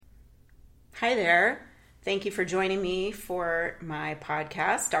Hi there. Thank you for joining me for my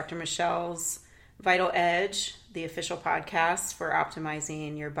podcast, Dr. Michelle's Vital Edge, the official podcast for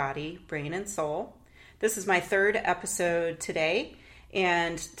optimizing your body, brain, and soul. This is my third episode today,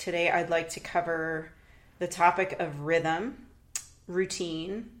 and today I'd like to cover the topic of rhythm,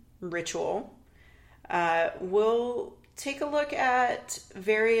 routine, ritual. We'll take a look at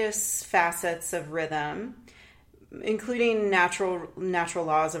various facets of rhythm, including natural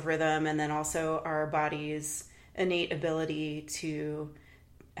laws of rhythm, and then also our body's innate ability to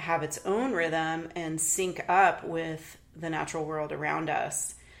have its own rhythm and sync up with the natural world around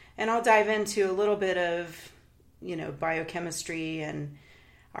us. And I'll dive into a little bit of, biochemistry and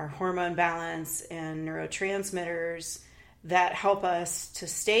our hormone balance and neurotransmitters that help us to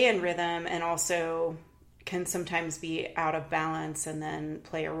stay in rhythm and also can sometimes be out of balance and then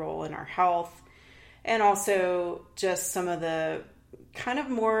play a role in our health. And also just some of the kind of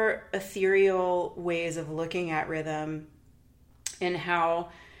more ethereal ways of looking at rhythm and how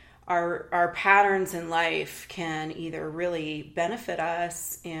our patterns in life can either really benefit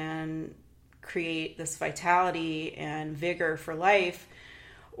us and create this vitality and vigor for life,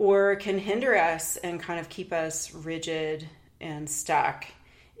 or can hinder us and kind of keep us rigid and stuck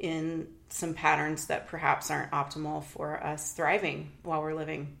in some patterns that perhaps aren't optimal for us thriving while we're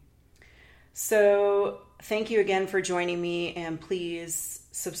living. So thank you again for joining me, and please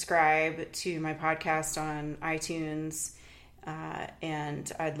subscribe to my podcast on iTunes,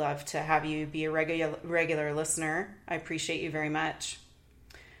 and I'd love to have you be a regular listener. I appreciate you very much.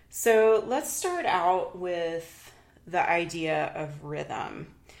 So let's start out with the idea of rhythm.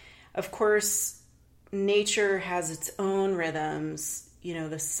 Of course, nature has its own rhythms,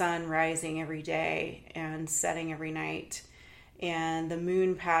 the sun rising every day and setting every night, and the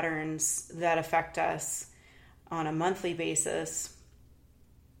moon patterns that affect us on a monthly basis,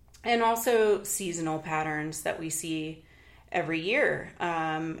 and also seasonal patterns that we see every year.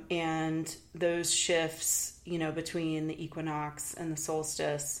 And those shifts, between the equinox and the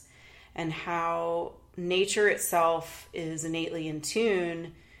solstice, and how nature itself is innately in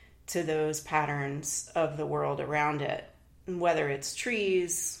tune to those patterns of the world around it, whether it's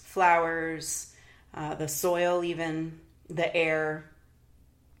trees, flowers, the soil, even the air,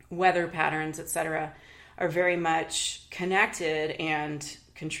 weather patterns, etc., are very much connected and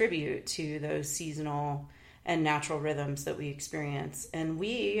contribute to those seasonal and natural rhythms that we experience. And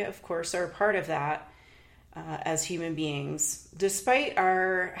we, of course, are a part of that as human beings. Despite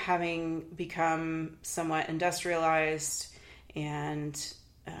our having become somewhat industrialized and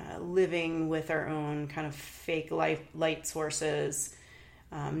living with our own kind of fake light sources,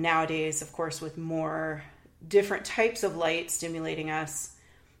 nowadays, of course, with more different types of light stimulating us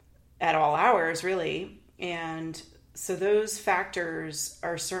at all hours, really. And so those factors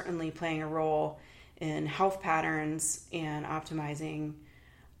are certainly playing a role in health patterns and optimizing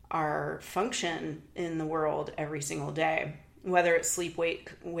our function in the world every single day, whether it's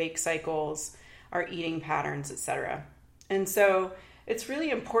sleep-wake cycles, our eating patterns, etc. And so it's really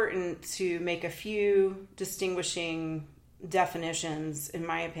important to make a few distinguishing definitions, in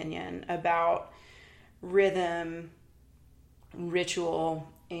my opinion, about rhythm,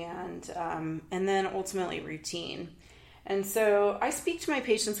 ritual, and then ultimately routine. And so I speak to my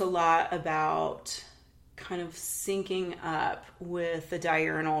patients a lot about kind of syncing up with the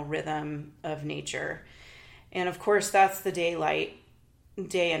diurnal rhythm of nature. And of course, that's the day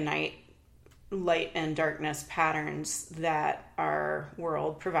and night, light and darkness patterns that our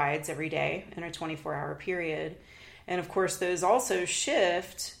world provides every day in a 24-hour period. And of course, those also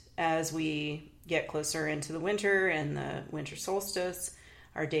shift as we get closer into the winter and the winter solstice.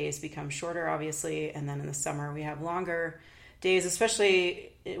 Our days become shorter, obviously, and then in the summer we have longer days,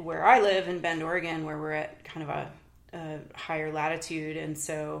 especially where I live in Bend, Oregon, where we're at kind of a higher latitude, and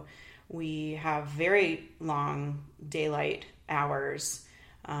so we have very long daylight hours,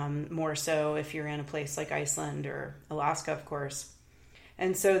 more so if you're in a place like Iceland or Alaska, of course.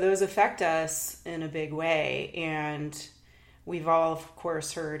 And so those affect us in a big way, and we've all, of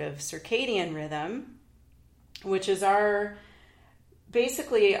course, heard of circadian rhythm, which is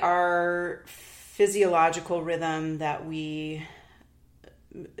basically our physiological rhythm that we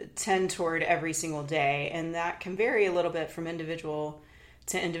tend toward every single day. And that can vary a little bit from individual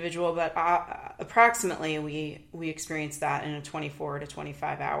to individual, but approximately we experience that in a 24 to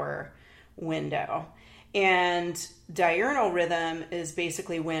 25 hour window. And diurnal rhythm is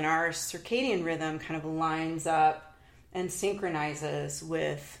basically when our circadian rhythm kind of lines up and synchronizes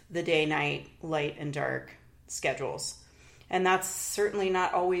with the day-night, light and dark schedules. And that's certainly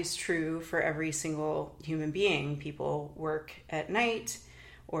not always true for every single human being. People work at night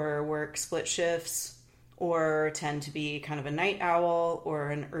or work split shifts, or tend to be kind of a night owl or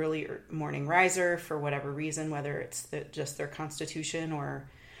an early morning riser for whatever reason, whether it's just their constitution or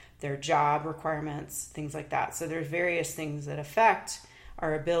their job requirements, things like that. So there's various things that affect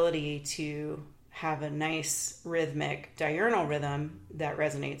our ability to have a nice rhythmic diurnal rhythm that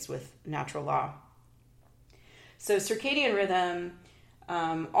resonates with natural law. So circadian rhythm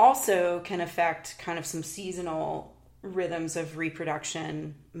also can affect kind of some seasonal rhythms of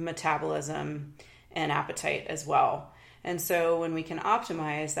reproduction, metabolism, and appetite as well. And so when we can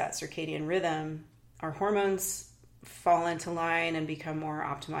optimize that circadian rhythm, our hormones fall into line and become more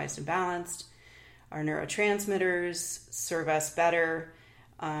optimized and balanced. Our neurotransmitters serve us better.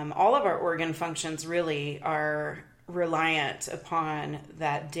 All of our organ functions really are reliant upon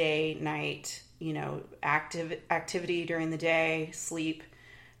that day-night, activity during the day, sleep,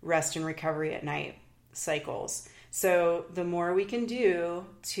 rest and recovery at night cycles. So the more we can do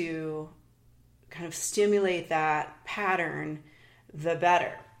to kind of stimulate that pattern, the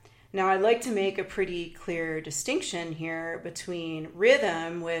better. Now, I'd like to make a pretty clear distinction here between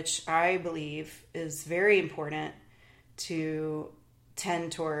rhythm, which I believe is very important to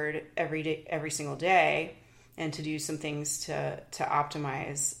tend toward every single day, and to do some things to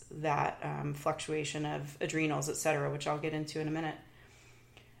optimize that fluctuation of adrenals, et cetera, which I'll get into in a minute.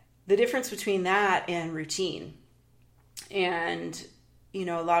 The difference between that and routine. And,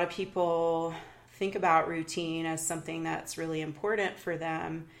 a lot of people think about routine as something that's really important for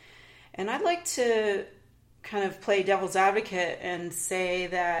them. And I'd like to kind of play devil's advocate and say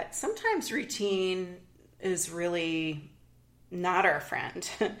that sometimes routine is really not our friend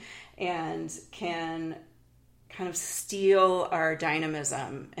and can kind of steal our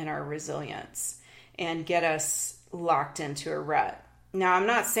dynamism and our resilience and get us locked into a rut. Now, I'm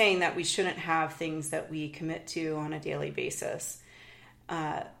not saying that we shouldn't have things that we commit to on a daily basis.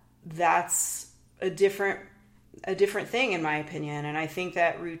 That's a different thing, in my opinion. And I think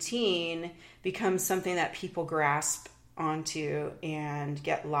that routine becomes something that people grasp onto and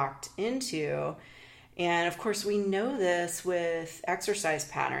get locked into. And of course, we know this with exercise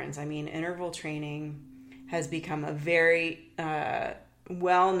patterns. I mean, interval training has become a very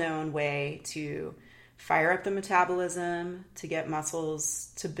well-known way to fire up the metabolism, to get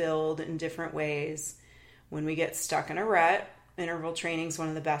muscles to build in different ways. When we get stuck in a rut, interval training is one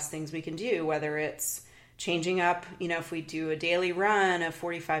of the best things we can do, whether it's changing up, if we do a daily run of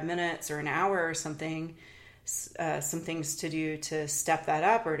 45 minutes or an hour or something, some things to do to step that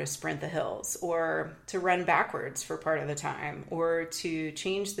up, or to sprint the hills, or to run backwards for part of the time, or to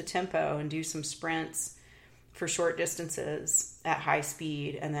change the tempo and do some sprints for short distances at high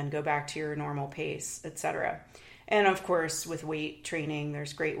speed and then go back to your normal pace, etc. And of course, with weight training,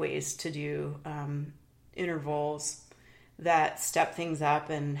 there's great ways to do intervals that step things up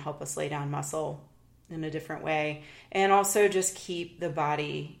and help us lay down muscle in a different way, and also just keep the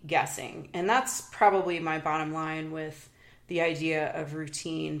body guessing. And that's probably my bottom line with the idea of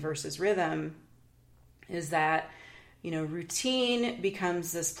routine versus rhythm, is that, routine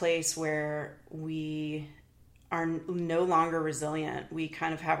becomes this place where we are no longer resilient. We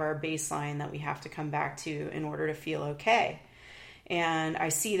kind of have our baseline that we have to come back to in order to feel okay. And I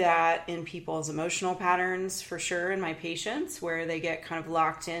see that in people's emotional patterns for sure, in my patients, where they get kind of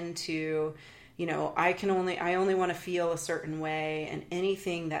locked into, I only want to feel a certain way, and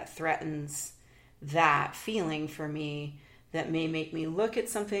anything that threatens that feeling for me, that may make me look at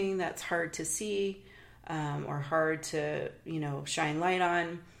something that's hard to see or hard to, shine light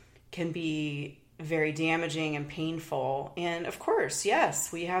on, can be very damaging and painful. And of course,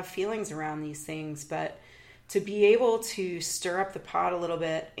 yes, we have feelings around these things, but to be able to stir up the pot a little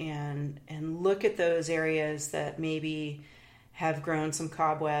bit and look at those areas that maybe have grown some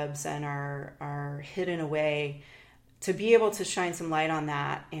cobwebs and are hidden away, to be able to shine some light on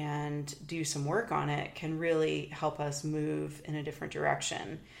that and do some work on it can really help us move in a different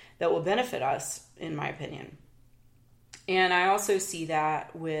direction that will benefit us, in my opinion. And I also see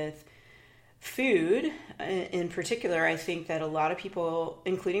that with food in particular. I think that a lot of people,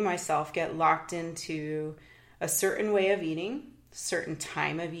 including myself, get locked into a certain way of eating, certain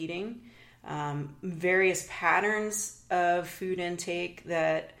time of eating, various patterns of food intake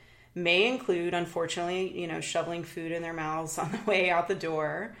that may include, unfortunately, shoveling food in their mouths on the way out the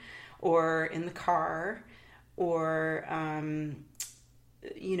door or in the car, or,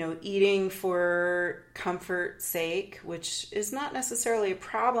 eating for comfort's sake, which is not necessarily a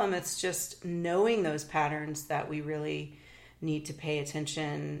problem. It's just knowing those patterns that we really need to pay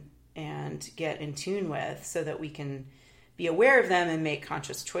attention and get in tune with, so that we can be aware of them and make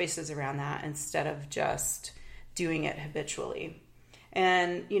conscious choices around that instead of just doing it habitually.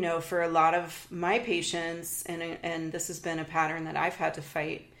 And, for a lot of my patients, and this has been a pattern that I've had to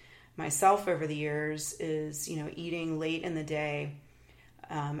fight myself over the years, is, eating late in the day,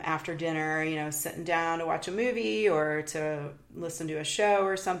 after dinner, sitting down to watch a movie or to listen to a show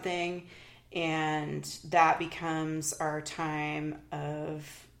or something. And that becomes our time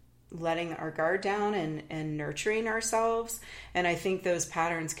of letting our guard down and nurturing ourselves. And I think those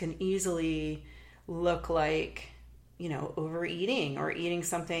patterns can easily look like, overeating or eating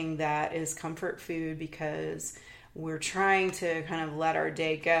something that is comfort food because we're trying to kind of let our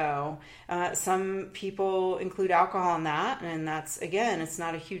day go. Some people include alcohol in that, and that's, again, it's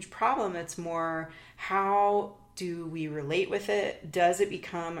not a huge problem. It's more, how do we relate with it? Does it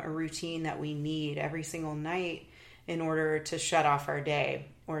become a routine that we need every single night in order to shut off our day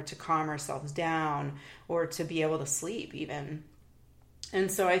or to calm ourselves down or to be able to sleep even?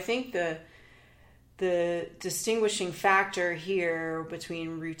 And so I think the distinguishing factor here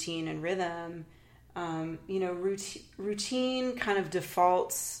between routine and rhythm, routine kind of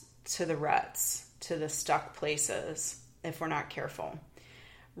defaults to the ruts, to the stuck places if we're not careful.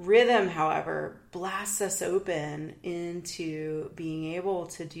 Rhythm, however, blasts us open into being able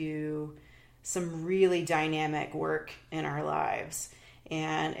to do some really dynamic work in our lives.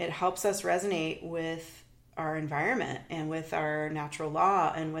 And it helps us resonate with our environment and with our natural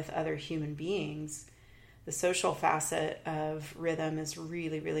law and with other human beings. The social facet of rhythm is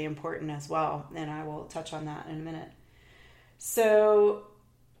really, really important as well. And I will touch on that in a minute. So,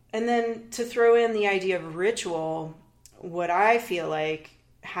 and then to throw in the idea of ritual, what I feel like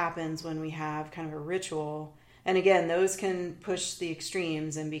happens when we have kind of a ritual, and again, those can push the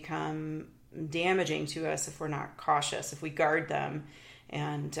extremes and become damaging to us if we're not cautious, if we guard them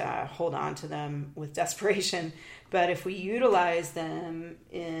and hold on to them with desperation. But if we utilize them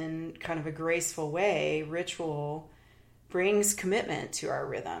in kind of a graceful way, ritual brings commitment to our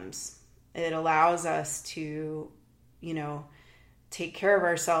rhythms. It allows us to, take care of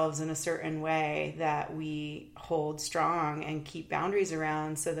ourselves in a certain way that we hold strong and keep boundaries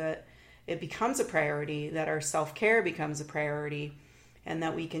around, so that it becomes a priority, that our self-care becomes a priority, and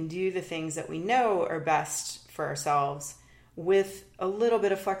that we can do the things that we know are best for ourselves with a little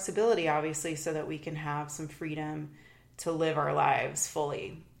bit of flexibility, obviously, so that we can have some freedom to live our lives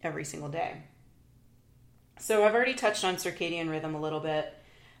fully every single day. So I've already touched on circadian rhythm a little bit.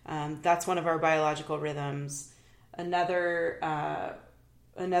 That's one of our biological rhythms. Another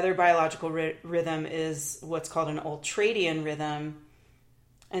biological rhythm is what's called an ultradian rhythm.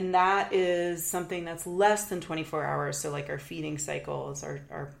 And that is something that's less than 24 hours. So like our feeding cycles,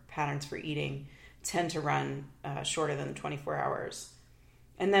 our patterns for eating tend to run shorter than 24 hours.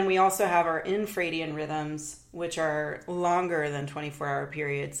 And then we also have our infradian rhythms, which are longer than 24-hour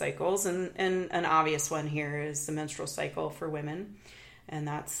period cycles. And an obvious one here is the menstrual cycle for women. And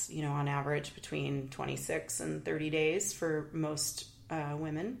that's, on average between 26 and 30 days for most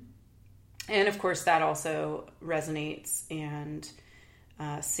women. And of course, that also resonates and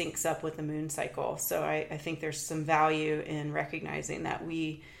syncs up with the moon cycle. So I think there's some value in recognizing that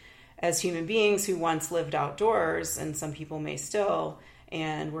we, as human beings who once lived outdoors, and some people may still,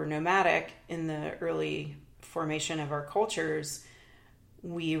 and were nomadic in the early formation of our cultures,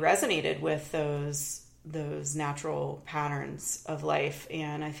 we resonated with those natural patterns of life.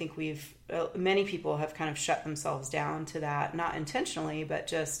 And I think many people have kind of shut themselves down to that, not intentionally, but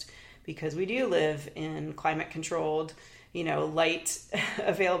just because we do live in climate controlled, light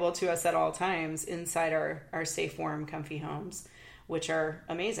available to us at all times inside our safe, warm, comfy homes, which are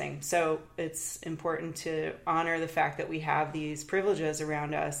amazing. So it's important to honor the fact that we have these privileges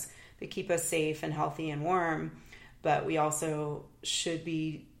around us that keep us safe and healthy and warm, but we also should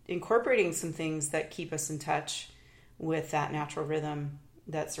be incorporating some things that keep us in touch with that natural rhythm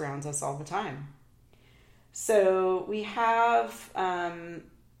that surrounds us all the time. So we have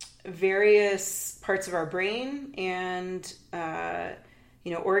various parts of our brain and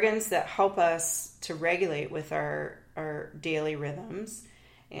organs that help us to regulate with our daily rhythms.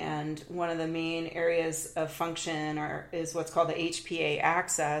 And one of the main areas of function is what's called the HPA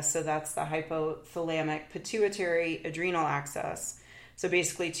axis. So that's the hypothalamic pituitary adrenal axis. So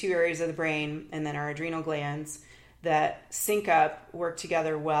basically 2 areas of the brain and then our adrenal glands that sync up, work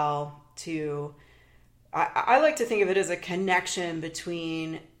together well to, I like to think of it as a connection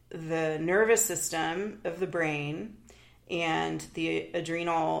between the nervous system of the brain and the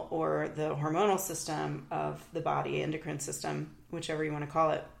adrenal or the hormonal system of the body, endocrine system, whichever you want to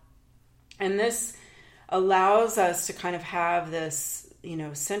call it. And this allows us to kind of have this,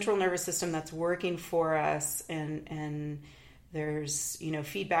 central nervous system that's working for us, and there's,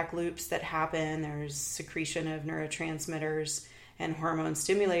 feedback loops that happen. There's secretion of neurotransmitters, and hormone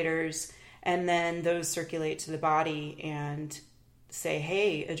stimulators, and then those circulate to the body and say,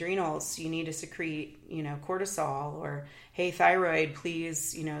 hey, adrenals, you need to secrete, cortisol, or hey, thyroid,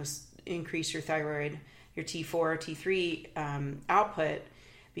 please, increase your thyroid, your T4, T3 output,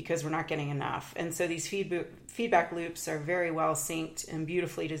 because we're not getting enough. And so these feedback loops are very well synced and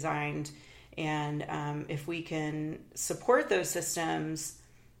beautifully designed. And if we can support those systems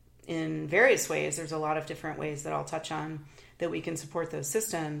in various ways, there's a lot of different ways that I'll touch on that we can support those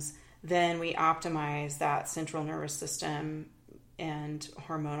systems, then we optimize that central nervous system and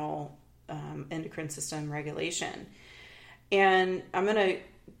hormonal endocrine system regulation. And I'm going to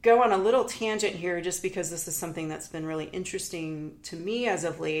go on a little tangent here just because this is something that's been really interesting to me as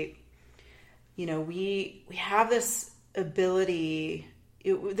of late. We have this ability,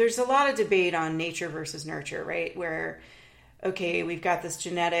 there's a lot of debate on nature versus nurture, right? Where, okay, we've got this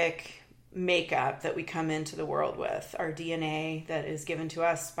genetic makeup that we come into the world with, our DNA that is given to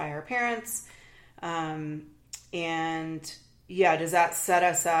us by our parents. And yeah, does that set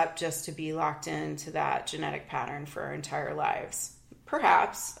us up just to be locked into that genetic pattern for our entire lives?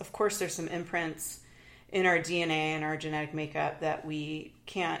 Perhaps. Of course, there's some imprints in our DNA and our genetic makeup that we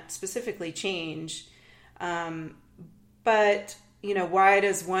can't specifically change. But, why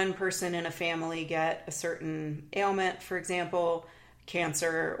does one person in a family get a certain ailment, for example,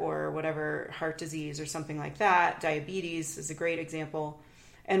 cancer or whatever, heart disease or something like that? Diabetes is a great example.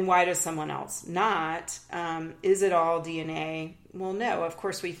 And why does someone else not? Is it all DNA? Well, no. Of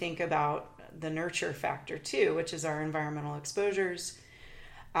course, we think about the nurture factor too, which is our environmental exposures,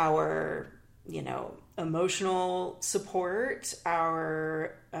 our, emotional support,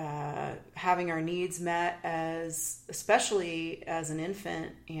 our having our needs met especially as an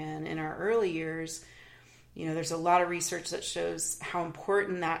infant and in our early years. There's a lot of research that shows how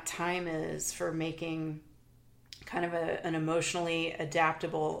important that time is for making kind of an emotionally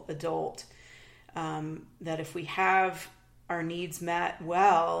adaptable adult. That if we have our needs met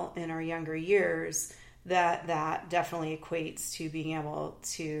well in our younger years, that definitely equates to being able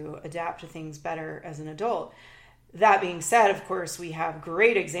to adapt to things better as an adult. That being said, of course, we have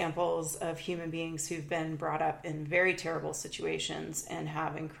great examples of human beings who've been brought up in very terrible situations and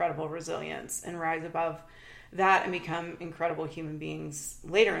have incredible resilience and rise above that and become incredible human beings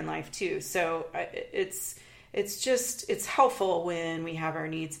later in life too. So it's helpful when we have our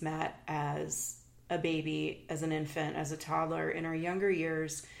needs met as a baby, as an infant, as a toddler in our younger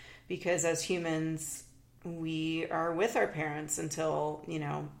years, because as humans, we are with our parents until,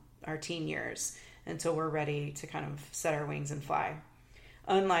 our teen years, until we're ready to kind of set our wings and fly.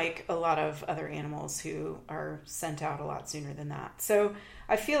 Unlike a lot of other animals who are sent out a lot sooner than that. So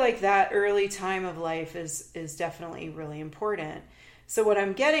I feel like that early time of life is definitely really important. So what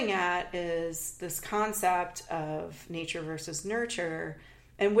I'm getting at is this concept of nature versus nurture,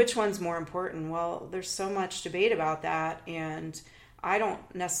 and which one's more important. Well, there's so much debate about that, and I don't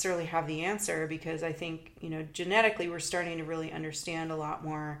necessarily have the answer, because I think, genetically we're starting to really understand a lot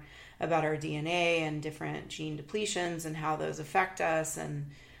more about our DNA and different gene depletions and how those affect us. And,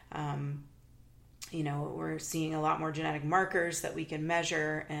 we're seeing a lot more genetic markers that we can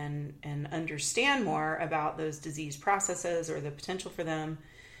measure and understand more about those disease processes or the potential for them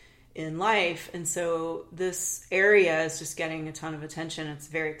in life. And so this area is just getting a ton of attention. It's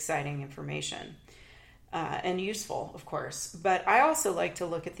very exciting information. And useful, of course. But I also like to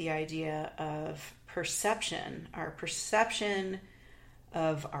look at the idea of perception, our perception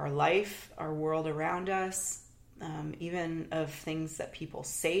of our life, our world around us, even of things that people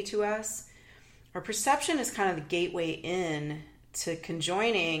say to us. Our perception is kind of the gateway in to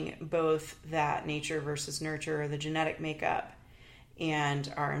conjoining both that nature versus nurture, or the genetic makeup,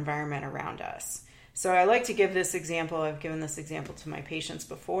 and our environment around us. So I like to give this example. I've given this example to my patients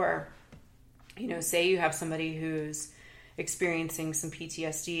before. Say you have somebody who's experiencing some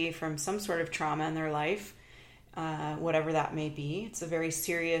PTSD from some sort of trauma in their life, whatever that may be. It's a very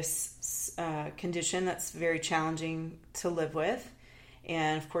serious condition that's very challenging to live with.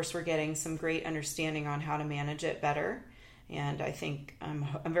 And of course, we're getting some great understanding on how to manage it better. And I think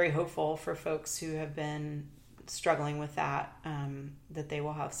I'm very hopeful for folks who have been struggling with that, that they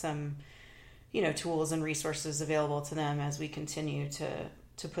will have some, tools and resources available to them as we continue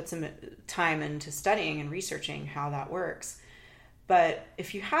to put some time into studying and researching how that works. But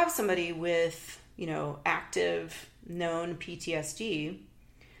if you have somebody with, active known PTSD,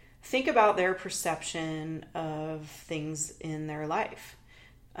 think about their perception of things in their life.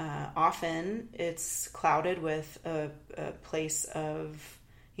 Often it's clouded with a place of,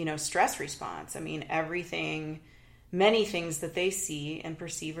 stress response. I mean, many things that they see and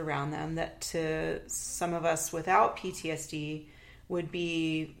perceive around them that to some of us without PTSD would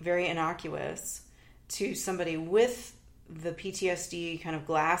be very innocuous, to somebody with the PTSD kind of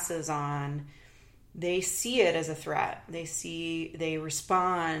glasses on, they see it as a threat. They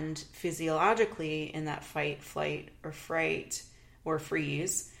respond physiologically in that fight, flight, or fright, or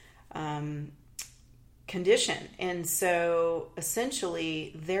freeze condition. And so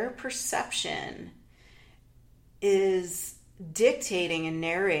essentially their perception is dictating and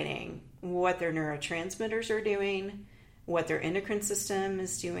narrating what their neurotransmitters are doing, what their endocrine system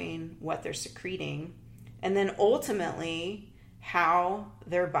is doing, what they're secreting, and then ultimately how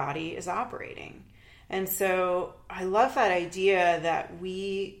their body is operating. And so I love that idea that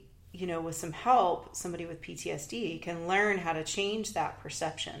we, with some help, somebody with PTSD can learn how to change that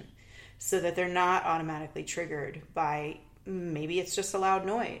perception so that they're not automatically triggered by, maybe it's just a loud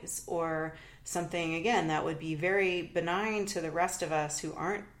noise or something, again, that would be very benign to the rest of us who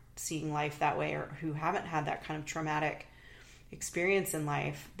aren't seeing life that way, or who haven't had that kind of traumatic experience in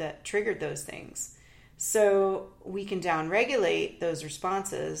life that triggered those things. So we can downregulate those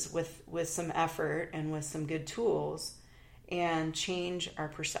responses with some effort and with some good tools and change our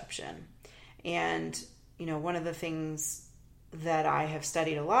perception. And, one of the things that I have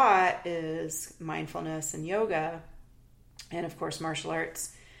studied a lot is mindfulness and yoga. And of course, martial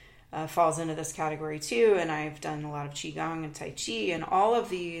arts falls into this category too. And I've done a lot of Qigong and Tai Chi, and all of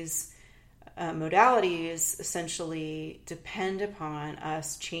these modalities essentially depend upon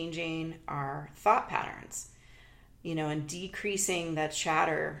us changing our thought patterns, and decreasing that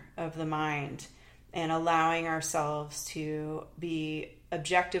chatter of the mind and allowing ourselves to be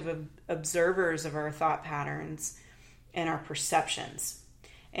objective observers of our thought patterns and our perceptions.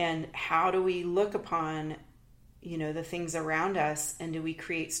 And how do we look upon, the things around us, and do we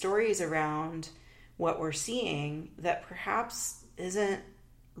create stories around what we're seeing that perhaps isn't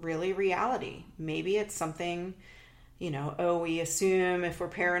really reality? Maybe it's something, we assume, if we're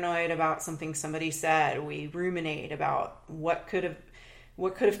paranoid about something somebody said, we ruminate about what could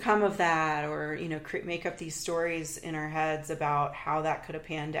have come of that, or make up these stories in our heads about how that could have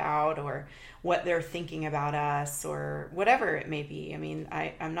panned out, or what they're thinking about us, or whatever it may be. I mean,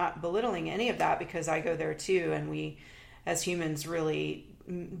 I'm not belittling any of that, because I go there too, and we as humans really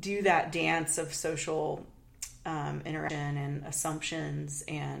do that dance of social interaction and assumptions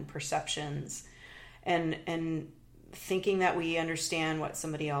and perceptions, and thinking that we understand what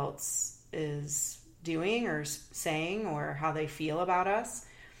somebody else is doing or saying, or how they feel about us.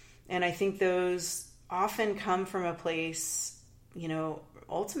 And I think those often come from a place,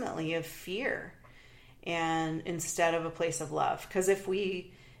 ultimately of fear, and instead of a place of love. Because if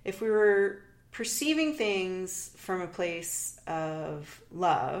we were perceiving things from a place of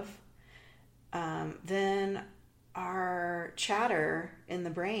love, then our chatter in the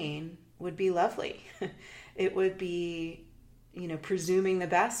brain would be lovely. It would be, presuming the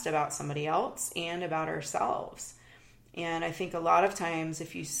best about somebody else and about ourselves. And I think a lot of times,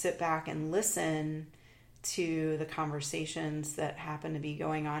 if you sit back and listen to the conversations that happen to be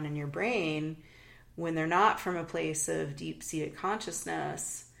going on in your brain, when they're not from a place of deep-seated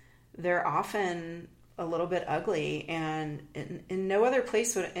consciousness, they're often a little bit ugly. And in no other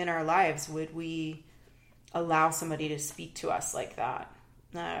place in our lives would we allow somebody to speak to us like that.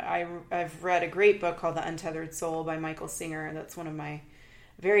 I've read a great book called The Untethered Soul by Michael Singer. That's one of my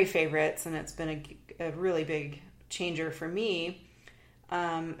very favorites, and it's been a really big changer for me.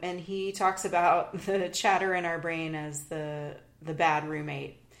 And he talks about the chatter in our brain as the bad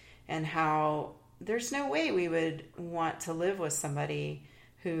roommate, and how there's no way we would want to live with somebody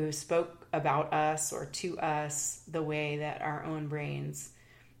who spoke about us or to us the way that our own brains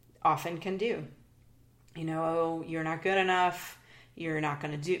often can do. Oh, you're not good enough. You're not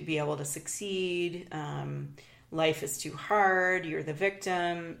going to be able to succeed. Life is too hard. You're the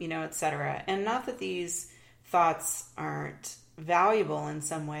victim, etc. And not that these thoughts aren't valuable in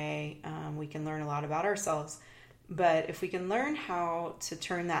some way. We can learn a lot about ourselves. But if we can learn how to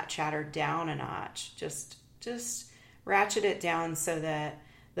turn that chatter down a notch, just ratchet it down so that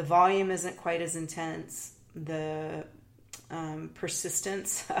the volume isn't quite as intense, the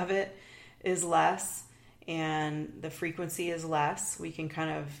persistence of it is less, and the frequency is less, we can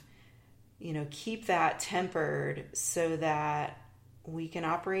kind of, keep that tempered so that we can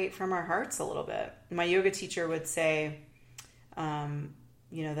operate from our hearts a little bit. My yoga teacher would say,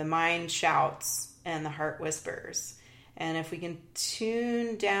 the mind shouts and the heart whispers. And if we can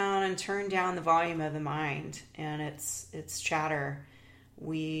tune down and turn down the volume of the mind and its chatter,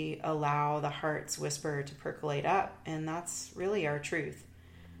 we allow the heart's whisper to percolate up. And that's really our truth.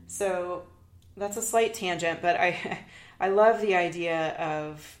 So that's a slight tangent, but I love the idea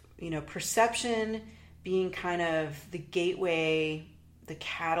of, perception being kind of the gateway, the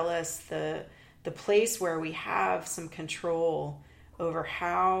catalyst, the place where we have some control over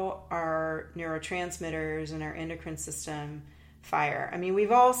how our neurotransmitters and our endocrine system fire. I mean,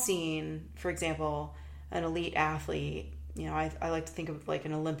 we've all seen, for example, an elite athlete, I like to think of like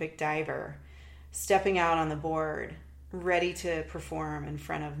an Olympic diver stepping out on the board, ready to perform in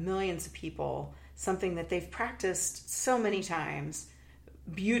front of millions of people, something that they've practiced so many times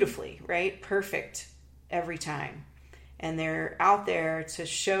beautifully, right? Perfect every time. And they're out there to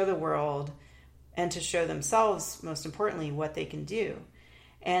show the world and to show themselves, most importantly, what they can do.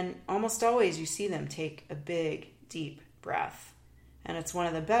 And almost always you see them take a big, deep breath. And it's one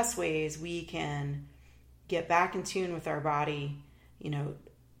of the best ways we can get back in tune with our body,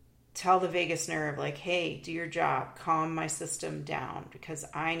 tell the vagus nerve, like, hey, do your job, calm my system down, because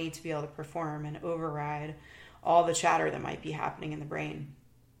I need to be able to perform and override all the chatter that might be happening in the brain.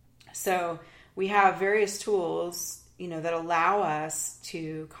 So we have various tools, that allow us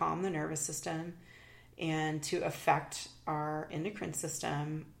to calm the nervous system and to affect our endocrine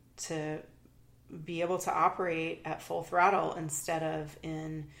system to be able to operate at full throttle instead of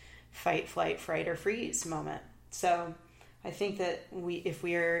in fight, flight, fright, or freeze moment. So I think that if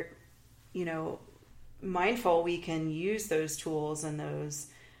we are, mindful, we can use those tools and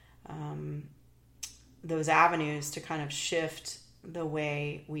those avenues to kind of shift the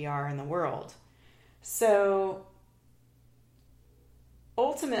way we are in the world. So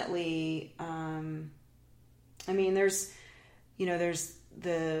ultimately, there's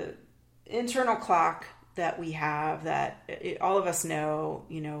the internal clock that we have that all of us know,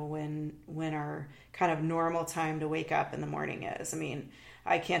 when our kind of normal time to wake up in the morning is. I mean,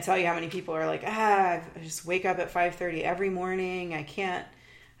 I can't tell you how many people are like, I just wake up at 5:30 every morning. I can't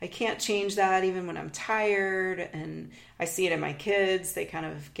change that even when I'm tired. And I see it in my kids. They kind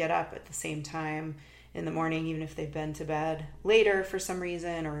of get up at the same time in the morning, even if they've been to bed later for some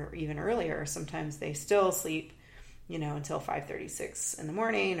reason, or even earlier. Sometimes they still sleep, until 5:36 in the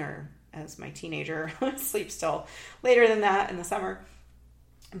morning, or as my teenager sleeps till later than that in the summer.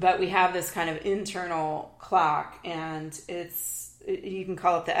 But we have this kind of internal clock, and you can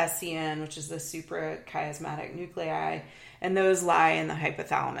call it the SCN, which is the suprachiasmatic nuclei, and those lie in the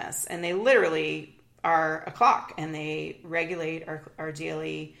hypothalamus. And they literally are a clock, and they regulate our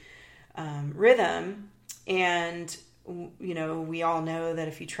daily rhythm. And we all know that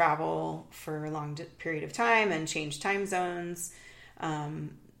if you travel for a long period of time and change time zones,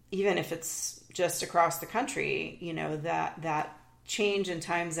 even if it's just across the country, that change in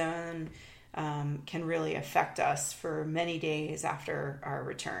time zone can really affect us for many days after our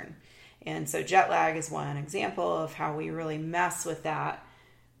return. And so jet lag is one example of how we really mess with that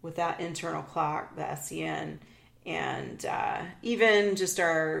internal clock, the SCN, and even just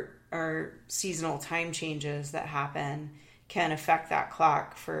our seasonal time changes that happen can affect that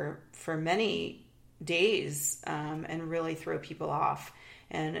clock for many days, and really throw people off.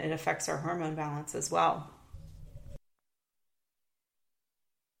 And it affects our hormone balance as well.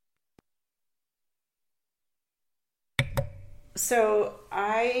 So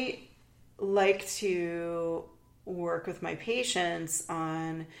I like to work with my patients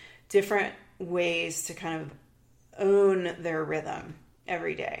on different ways to kind of own their rhythm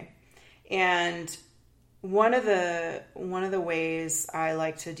every day. And one of the ways I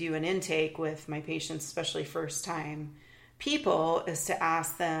like to do an intake with my patients, especially first time people, is to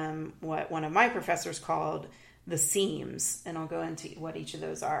ask them what one of my professors called the seams, and I'll go into what each of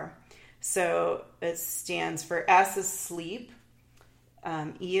those are. So it stands for S is sleep,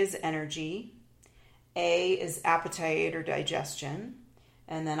 E is energy, A is appetite or digestion,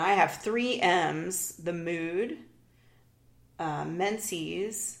 and then I have 3 M's, the mood,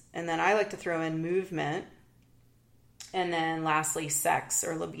 menses, and then I like to throw in movement, and then lastly sex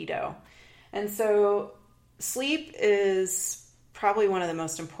or libido. And so sleep is probably one of the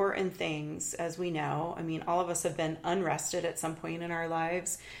most important things, as we know. I mean, all of us have been unrested at some point in our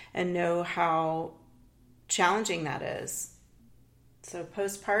lives and know how challenging that is. So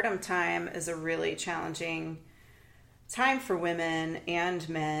postpartum time is a really challenging time for women and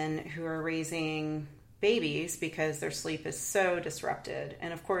men who are raising babies because their sleep is so disrupted.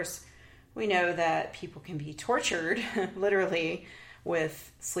 And of course, we know that people can be tortured, literally,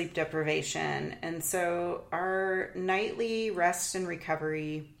 with sleep deprivation. And so our nightly rest and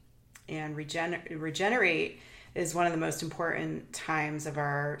recovery and regenerate is one of the most important times of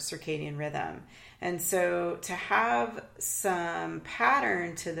our circadian rhythm. And so to have some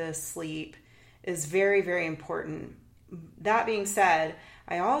pattern to this sleep is very, very important. That being said,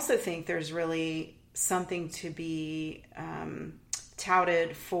 I also think there's really something to be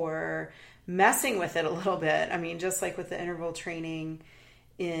touted for messing with it a little bit. I mean, just like with the interval training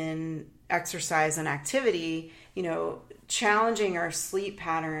in exercise and activity, challenging our sleep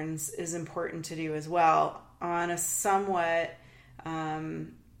patterns is important to do as well on a somewhat,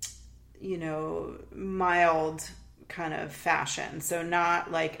 mild kind of fashion. So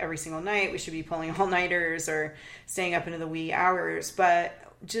not like every single night we should be pulling all-nighters or staying up into the wee hours, but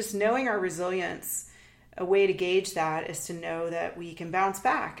just knowing our resilience. A way to gauge that is to know that we can bounce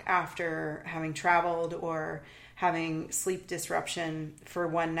back after having traveled or having sleep disruption for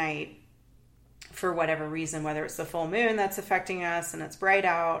one night for whatever reason, whether it's the full moon that's affecting us and it's bright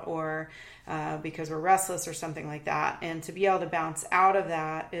out, or because we're restless or something like that. And to be able to bounce out of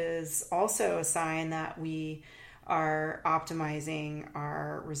that is also a sign that we are optimizing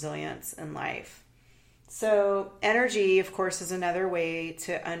our resilience in life. So energy, of course, is another way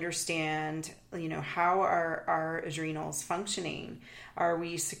to understand, how are our adrenals functioning? Are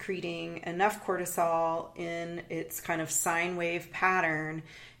we secreting enough cortisol in its kind of sine wave pattern?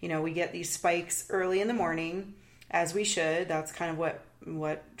 We get these spikes early in the morning, as we should. That's kind of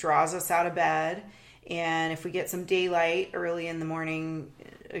what draws us out of bed. And if we get some daylight early in the morning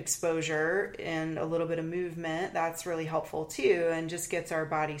exposure and a little bit of movement, that's really helpful too, and just gets our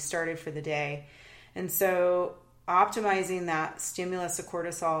body started for the day. And so optimizing that stimulus of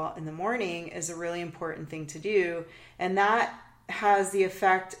cortisol in the morning is a really important thing to do. And that has the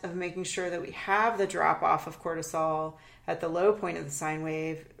effect of making sure that we have the drop off of cortisol at the low point of the sine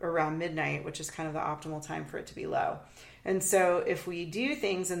wave around midnight, which is kind of the optimal time for it to be low. And so if we do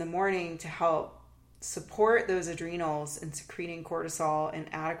things in the morning to help support those adrenals in secreting cortisol in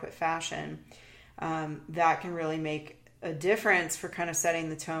adequate fashion, that can really make a difference for kind of setting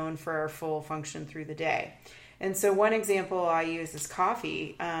the tone for our full function through the day. And so one example I use is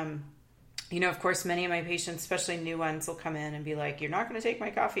coffee. Of course, many of my patients, especially new ones, will come in and be like, "You're not going to take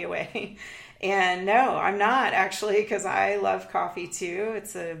my coffee away." And no, I'm not, actually, because I love coffee too.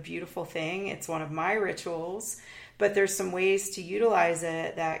 It's a beautiful thing. It's one of my rituals, but there's some ways to utilize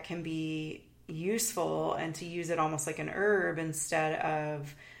it that can be useful, and to use it almost like an herb instead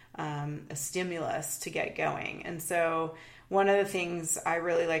of a stimulus to get going. And so one of the things I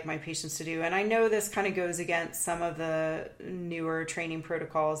really like my patients to do, and I know this kind of goes against some of the newer training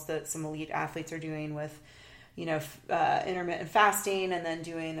protocols that some elite athletes are doing with, intermittent fasting and then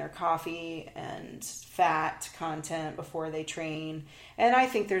doing their coffee and fat content before they train. And I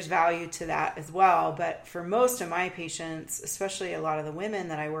think there's value to that as well. But for most of my patients, especially a lot of the women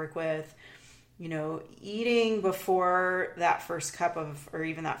that I work with, eating before that first cup of, or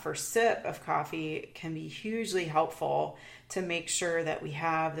even that first sip of coffee can be hugely helpful to make sure that we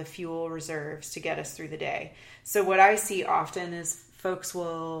have the fuel reserves to get us through the day. So what I see often is folks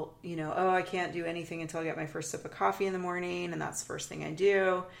will, I can't do anything until I get my first sip of coffee in the morning, and that's the first thing I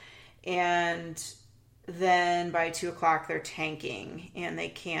do. And then by 2:00, they're tanking and they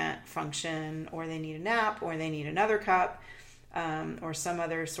can't function, or they need a nap, or they need another cup. Or some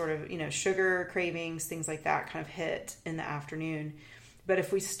other sort of, sugar cravings, things like that kind of hit in the afternoon. But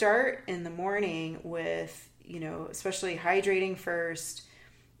if we start in the morning with, especially hydrating first,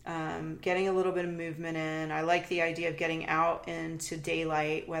 getting a little bit of movement in. I like the idea of getting out into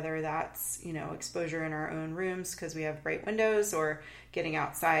daylight, whether that's, exposure in our own rooms because we have bright windows, or getting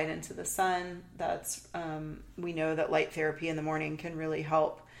outside into the sun. That's, we know that light therapy in the morning can really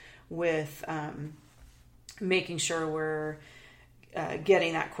help with making sure we're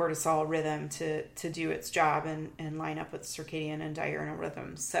getting that cortisol rhythm to do its job and line up with circadian and diurnal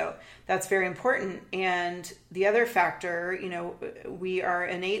rhythms. So that's very important. And the other factor, we are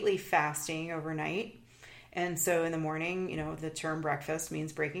innately fasting overnight. And so in the morning, the term breakfast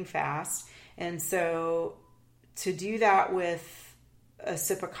means breaking fast. And so to do that with a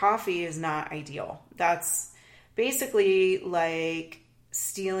sip of coffee is not ideal. That's basically like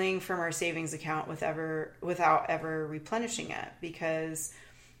stealing from our savings account without ever replenishing it, because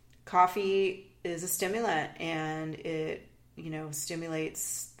coffee is a stimulant, and it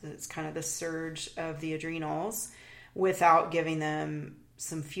stimulates the surge of the adrenals without giving them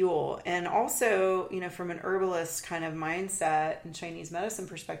some fuel. And also, from an herbalist kind of mindset and Chinese medicine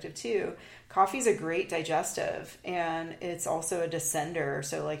perspective too, coffee is a great digestive, and it's also a descender,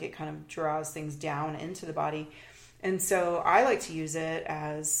 so like it kind of draws things down into the body. And so I like to use it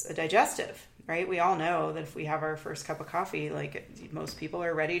as a digestive, right? We all know that if we have our first cup of coffee, like most people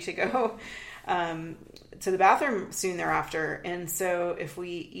are ready to go to the bathroom soon thereafter. And so if we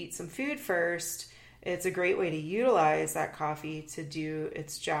eat some food first, it's a great way to utilize that coffee to do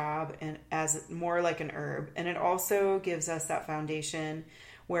its job and as more like an herb. And it also gives us that foundation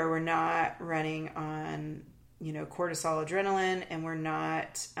where we're not running on, cortisol, adrenaline, and we're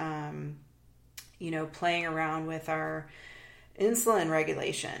not playing around with our insulin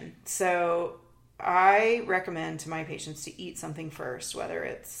regulation. So I recommend to my patients to eat something first, whether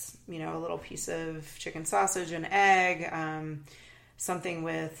it's, a little piece of chicken sausage, an egg, something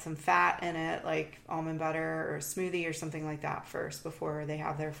with some fat in it, like almond butter or a smoothie or something like that first before they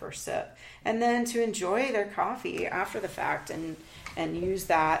have their first sip. And then to enjoy their coffee after the fact and use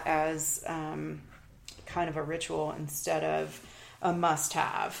that as kind of a ritual instead of a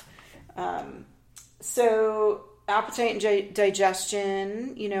must-have. So appetite and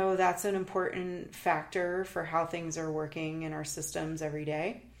digestion, that's an important factor for how things are working in our systems every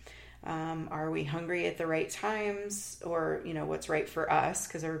day. Are we hungry at the right times, or, what's right for us?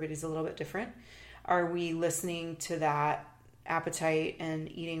 Because everybody's a little bit different. Are we listening to that appetite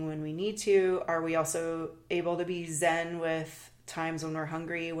and eating when we need to? Are we also able to be zen with times when we're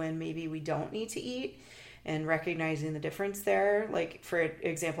hungry, when maybe we don't need to eat, and recognizing the difference there? Like, for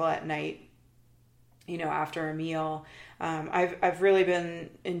example, at night, after a meal, I've really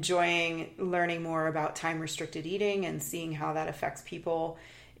been enjoying learning more about time restricted eating and seeing how that affects people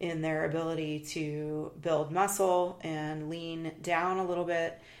in their ability to build muscle and lean down a little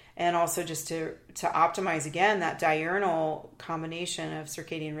bit, and also just to optimize, again, that diurnal combination of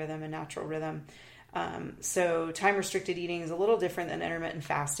circadian rhythm and natural rhythm. So time restricted eating is a little different than intermittent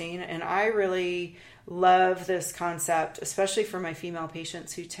fasting, and I really love this concept, especially for my female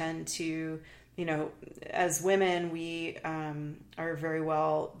patients who tend to, as women, we are very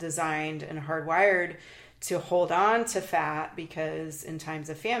well designed and hardwired to hold on to fat, because in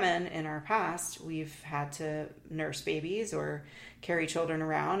times of famine in our past, we've had to nurse babies or carry children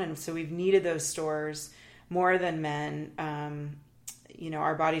around. And so we've needed those stores more than men.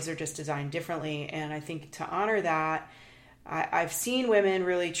 Our bodies are just designed differently. And I think to honor that, I've seen women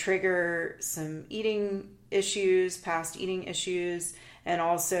really trigger some eating issues, past eating issues, and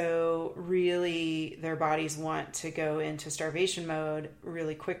also really their bodies want to go into starvation mode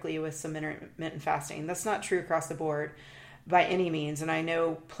really quickly with some intermittent fasting. That's not true across the board by any means. And I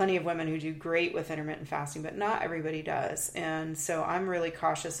know plenty of women who do great with intermittent fasting, but not everybody does. And so I'm really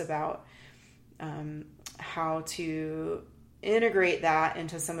cautious about how to integrate that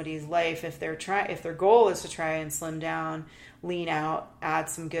into somebody's life if their goal is to try and slim down, lean out, add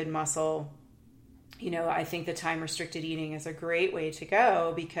some good muscle. I think the time restricted eating is a great way to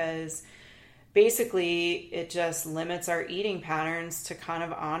go, because basically it just limits our eating patterns to kind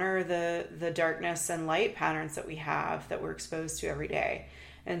of honor the darkness and light patterns that we have, that we're exposed to every day.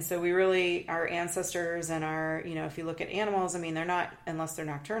 And so our ancestors and if you look at animals, they're not, unless they're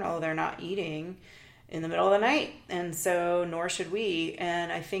nocturnal, they're not eating in the middle of the night. And so nor should we.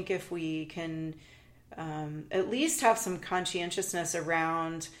 And I think if we can at least have some conscientiousness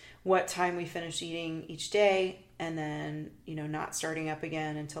around what time we finish eating each day, and then, not starting up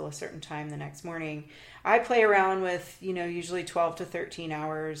again until a certain time the next morning. I play around with, usually 12 to 13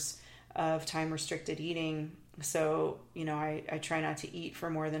 hours of time restricted eating. So, I try not to eat for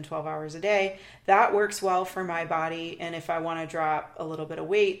more than 12 hours a day. That works well for my body. And if I want to drop a little bit of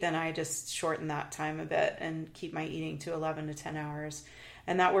weight, then I just shorten that time a bit and keep my eating to 11 to 10 hours.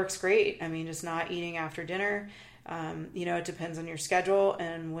 And that works great. Just not eating after dinner. It depends on your schedule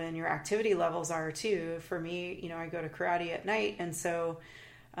and when your activity levels are too. For me, I go to karate at night. And so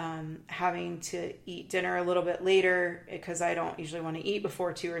having to eat dinner a little bit later, because I don't usually want to eat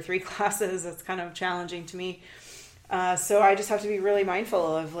before 2 or 3 classes, that's kind of challenging to me. So I just have to be really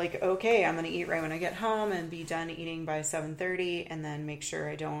mindful of okay, I'm going to eat right when I get home and be done eating by 7:30, and then make sure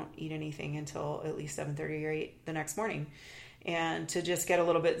I don't eat anything until at least 7:30 or 8 the next morning. And to just get a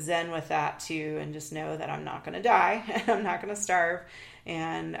little bit zen with that too, and just know that I'm not going to die and I'm not going to starve.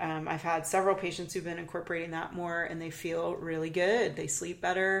 And I've had several patients who've been incorporating that more, and they feel really good. They sleep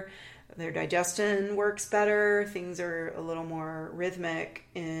better, their digestion works better, things are a little more rhythmic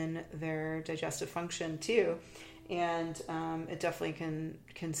in their digestive function too. And it definitely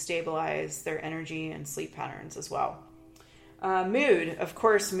can stabilize their energy and sleep patterns as well. Mood, of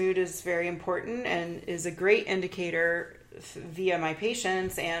course, mood is very important and is a great indicator via my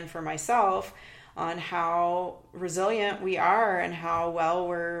patients and for myself on how resilient we are and how well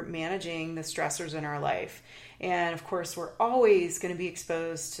we're managing the stressors in our life. And of course, we're always going to be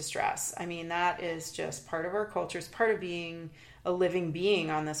exposed to stress. That is just part of our culture. It's part of being a living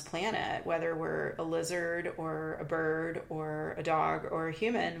being on this planet, whether we're a lizard or a bird or a dog or a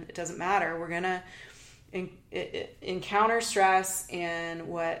human, it doesn't matter. We're going to encounter stress, and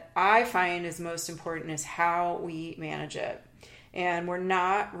what I find is most important is how we manage it. And we're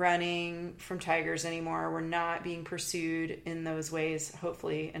not running from tigers anymore. We're not being pursued in those ways,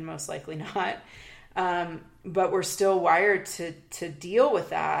 hopefully, and most likely not. But we're still wired to deal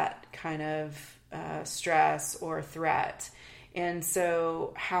with that kind of stress or threat. And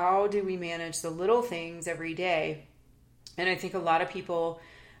so how do we manage the little things every day? And I think a lot of people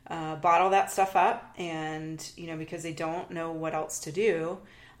bottle that stuff up, and, because they don't know what else to do.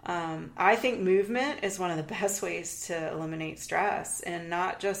 I think movement is one of the best ways to eliminate stress, and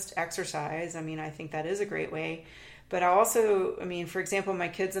not just exercise. I think that is a great way. But I also, for example, my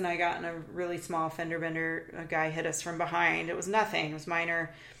kids and I got in a really small fender bender. A guy hit us from behind. It was nothing. It was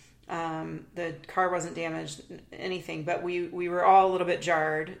minor. The car wasn't damaged, anything, but we were all a little bit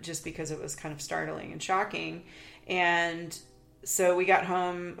jarred just because it was kind of startling and shocking. And so we got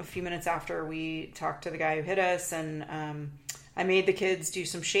home a few minutes after we talked to the guy who hit us, and I made the kids do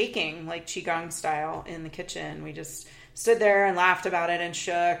some shaking, like Qigong style, in the kitchen. We just stood there and laughed about it and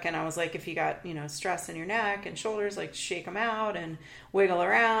shook. And I was like, if you got, stress in your neck and shoulders, like shake them out and wiggle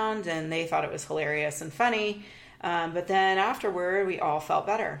around. And they thought it was hilarious and funny. But then afterward, we all felt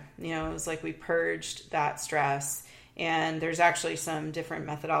better. It was like we purged that stress. And there's actually some different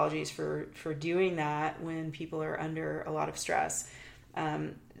methodologies for doing that when people are under a lot of stress.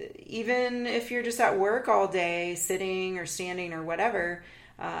 Even if you're just at work all day, sitting or standing or whatever,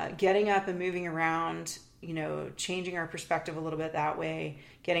 getting up and moving around, changing our perspective a little bit that way,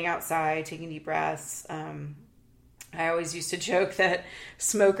 getting outside, taking deep breaths. I always used to joke that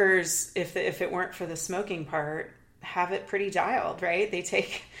smokers, if it weren't for the smoking part, have it pretty dialed, right? They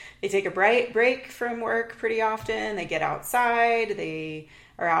take a break from work pretty often. They get outside. They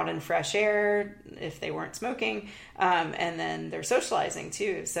are out in fresh air if they weren't smoking. And then they're socializing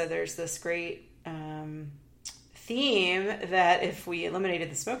too. So there's this great theme that if we eliminated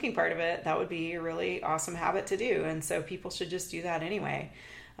the smoking part of it, that would be a really awesome habit to do. And so people should just do that anyway.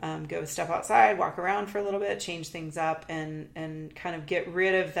 Go step outside, walk around for a little bit, change things up, and kind of get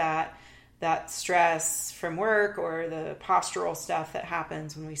rid of that stress from work or the postural stuff that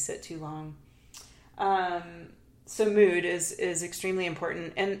happens when we sit too long. So mood is extremely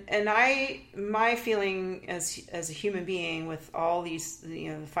important. And my feeling as a human being with all these,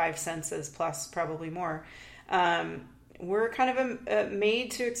 the five senses plus probably more, we're kind of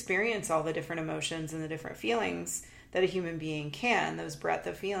made to experience all the different emotions and the different feelings that a human being can, those breadth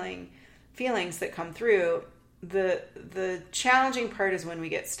of feelings that come through. The challenging part is when we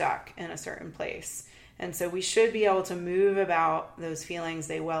get stuck in a certain place. And so we should be able to move about those feelings.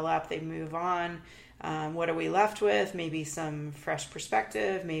 They well up, they move on. What are we left with? Maybe some fresh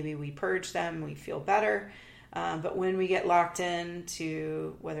perspective. Maybe we purge them, we feel better. But when we get locked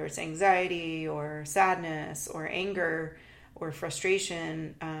into whether it's anxiety or sadness or anger or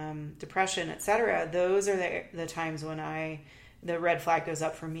frustration, depression, etc., those are the times when the red flag goes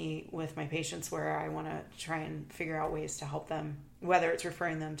up for me with my patients, where I want to try and figure out ways to help them, whether it's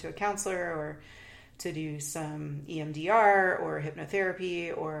referring them to a counselor or to do some EMDR or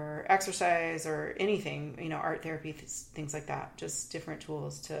hypnotherapy or exercise or anything, art therapy, things like that. Just different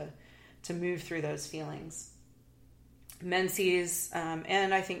tools to move through those feelings. Menses,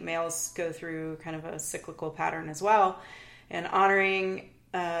 and I think males go through kind of a cyclical pattern as well, and honoring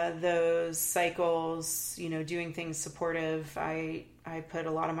those cycles, doing things supportive. I put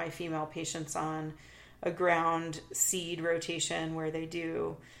a lot of my female patients on a ground seed rotation where they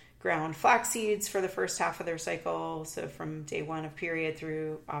do ground flax seeds for the first half of their cycle. So from day 1 of period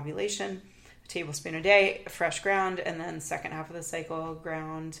through ovulation, a tablespoon a day, fresh ground, and then second half of the cycle,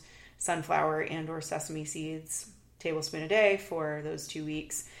 ground sunflower and or sesame seeds, tablespoon a day for those 2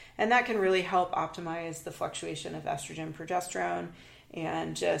 weeks. And that can really help optimize the fluctuation of estrogen, progesterone,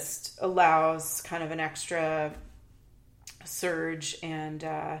 and just allows kind of an extra surge and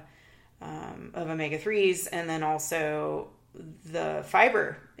of omega-3s, and then also the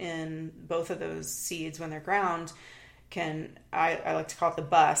fiber in both of those seeds when they're ground can, I like to call it the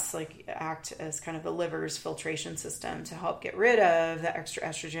bus, like act as kind of the liver's filtration system to help get rid of the extra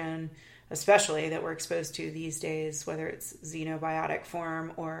estrogen, especially that we're exposed to these days, whether it's xenobiotic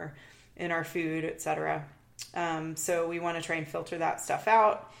form or in our food, etc. So we want to try and filter that stuff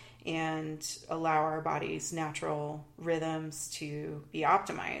out and allow our body's natural rhythms to be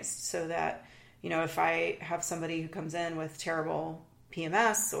optimized, so that, if I have somebody who comes in with terrible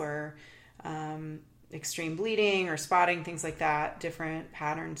PMS or extreme bleeding or spotting, things like that, different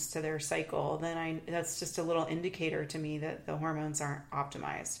patterns to their cycle, then that's just a little indicator to me that the hormones aren't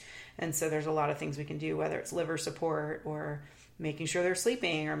optimized. And so there's a lot of things we can do, whether it's liver support or making sure they're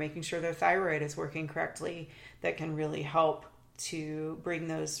sleeping or making sure their thyroid is working correctly, that can really help to bring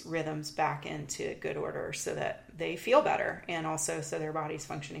those rhythms back into good order so that they feel better, and also so their body's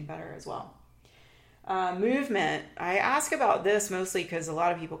functioning better as well. Movement. I ask about this mostly because a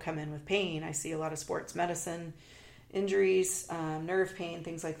lot of people come in with pain. I see a lot of sports medicine injuries, nerve pain,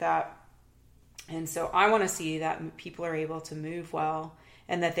 things like that. And so I want to see that people are able to move well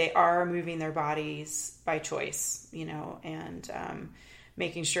and that they are moving their bodies by choice, and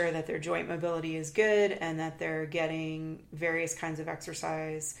making sure that their joint mobility is good and that they're getting various kinds of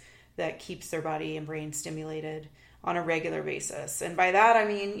exercise that keeps their body and brain stimulated on a regular basis. And by that, I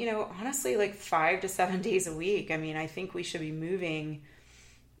mean, honestly, like 5 to 7 days a week. I mean, I think we should be moving.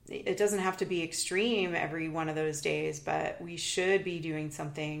 It doesn't have to be extreme every one of those days, but we should be doing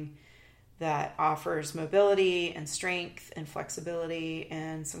something that offers mobility and strength and flexibility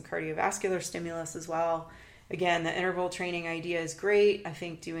and some cardiovascular stimulus as well. Again, the interval training idea is great. I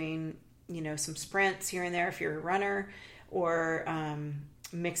think doing, some sprints here and there if you're a runner, or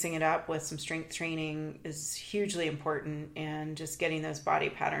mixing it up with some strength training is hugely important, and just getting those body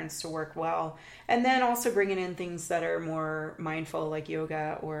patterns to work well. And then also bringing in things that are more mindful, like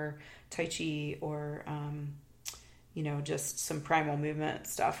yoga or Tai Chi, or just some primal movement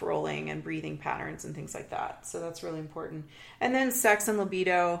stuff, rolling and breathing patterns and things like that. So that's really important. And then sex and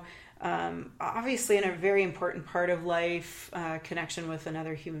libido, obviously in a very important part of life, connection with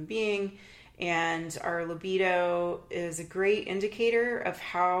another human being. And our libido is a great indicator of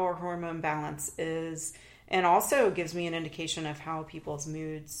how our hormone balance is, and also gives me an indication of how people's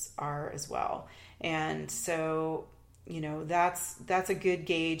moods are as well. And so, that's a good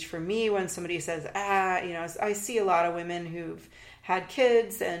gauge for me when somebody says, I see a lot of women who've had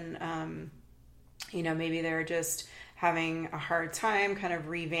kids and, maybe they're just having a hard time kind of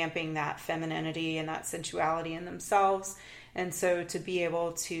revamping that femininity and that sensuality in themselves. And so to be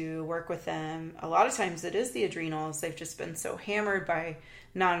able to work with them, a lot of times it is the adrenals. They've just been so hammered by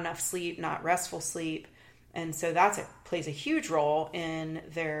not enough sleep, not restful sleep. And so plays a huge role in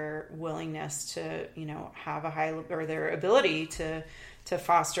their willingness to, have a high, or their ability to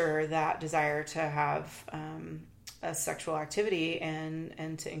foster that desire to have a sexual activity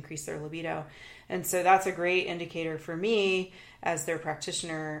and to increase their libido. And so that's a great indicator for me as their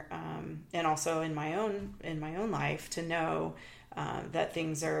practitioner, and also in my own life, to know that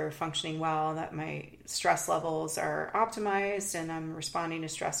things are functioning well, that my stress levels are optimized and I'm responding to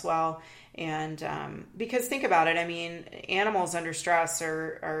stress well. And because think about it, I mean, animals under stress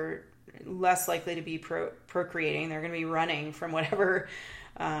are less likely to be procreating. They're going to be running from whatever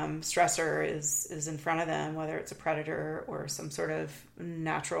stressor is in front of them, whether it's a predator or some sort of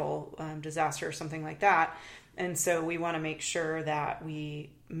natural disaster or something like that. And so we want to make sure that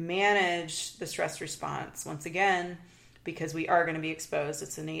we manage the stress response, once again, because we are going to be exposed.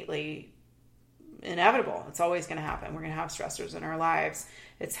 It's innately inevitable. It's always going to happen. We're going to have stressors in our lives.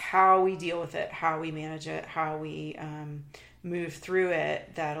 It's how we deal with it, how we manage it, how we move through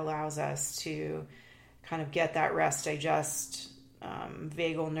it that allows us to kind of get that rest, digest,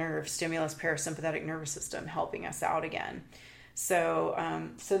 vagal nerve, stimulus, parasympathetic nervous system helping us out again. So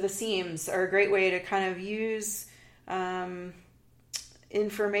the seams are a great way to kind of use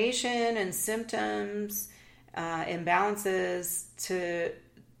information and symptoms, imbalances to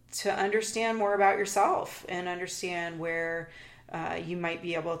understand more about yourself and understand where you might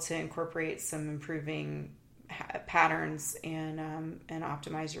be able to incorporate some improving patterns and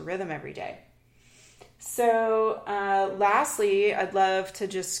optimize your rhythm every day. So lastly, I'd love to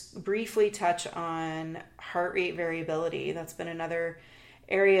just briefly touch on heart rate variability. That's been another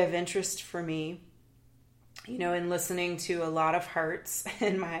area of interest for me, in listening to a lot of hearts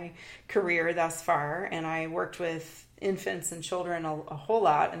in my career thus far. And I worked with infants and children a whole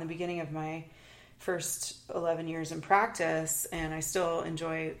lot in the beginning of my first 11 years in practice, and I still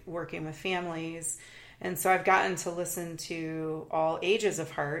enjoy working with families. And so I've gotten to listen to all ages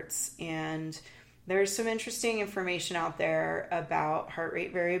of hearts, and there's some interesting information out there about heart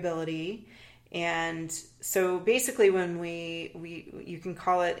rate variability. And so basically when you can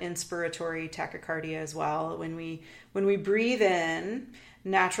call it inspiratory tachycardia as well. When we breathe in,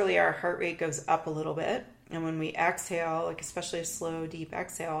 naturally our heart rate goes up a little bit. And when we exhale, like especially a slow, deep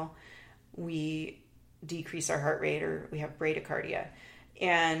exhale, we decrease our heart rate, or we have bradycardia.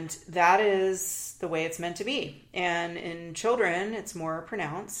 And that is the way it's meant to be. And in children, it's more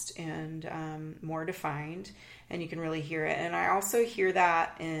pronounced and more defined, and you can really hear it. And I also hear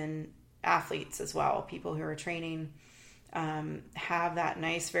that in athletes as well. People who are training have that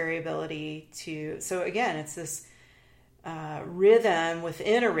nice variability so again, it's this rhythm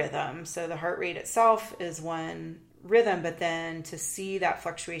within a rhythm. So the heart rate itself is one rhythm, but then to see that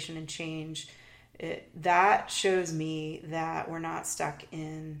fluctuation and change, that shows me that we're not stuck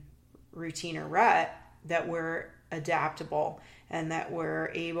in routine or rut, that we're adaptable and that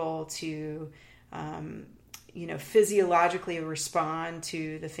we're able to, physiologically respond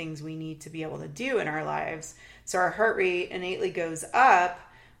to the things we need to be able to do in our lives. So our heart rate innately goes up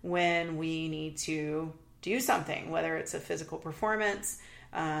when we need to do something, whether it's a physical performance,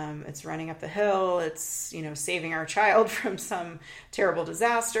 it's running up the hill, it's, saving our child from some terrible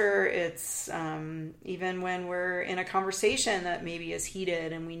disaster. It's even when we're in a conversation that maybe is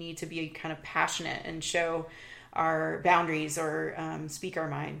heated and we need to be kind of passionate and show our boundaries or speak our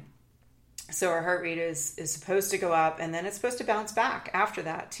mind. So our heart rate is supposed to go up, and then it's supposed to bounce back after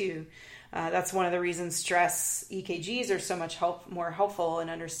that too. That's one of the reasons stress EKGs are so much more helpful in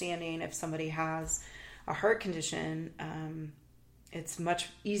understanding if somebody has a heart condition. It's much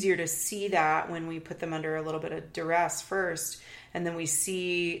easier to see that when we put them under a little bit of duress first, and then we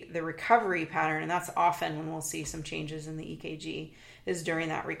see the recovery pattern. And that's often when we'll see some changes in the EKG, is during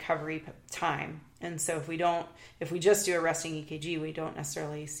that recovery time. And so if we just do a resting EKG, we don't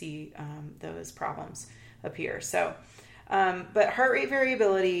necessarily see those problems appear. So, but heart rate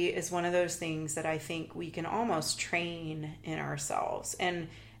variability is one of those things that I think we can almost train in ourselves. And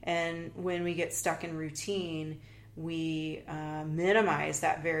when we get stuck in routine, we minimize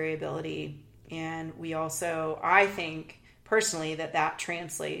that variability. And we also, I think personally, that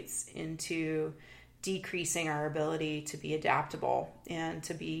translates into decreasing our ability to be adaptable and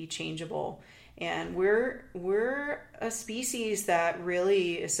to be changeable. And we're a species that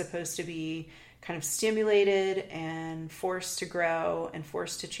really is supposed to be kind of stimulated and forced to grow and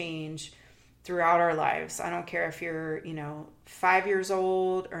forced to change throughout our lives. I don't care if you're, 5 years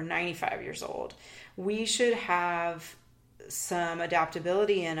old or 95 years old. We should have some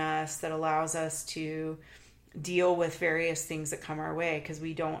adaptability in us that allows us to deal with various things that come our way, because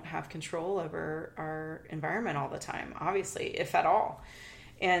we don't have control over our environment all the time, obviously, if at all.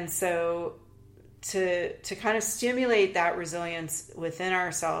 And so to kind of stimulate that resilience within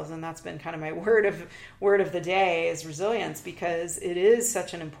ourselves, and that's been kind of my word of the day, is resilience, because it is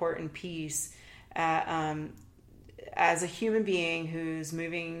such an important piece as a human being who's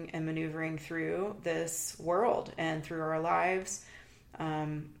moving and maneuvering through this world and through our lives,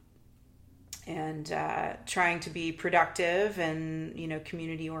 and trying to be productive and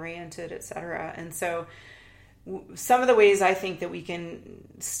community oriented, etc. And so some of the ways I think that we can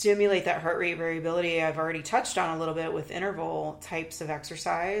stimulate that heart rate variability, I've already touched on a little bit with interval types of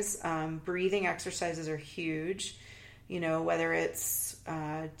exercise. Breathing exercises are huge, whether it's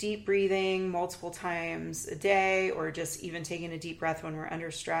deep breathing multiple times a day, or just even taking a deep breath when we're under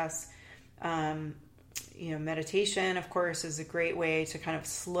stress. Meditation, of course, is a great way to kind of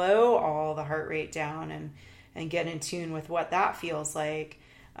slow all the heart rate down and get in tune with what that feels like.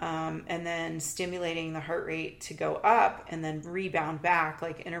 And then stimulating the heart rate to go up and then rebound back,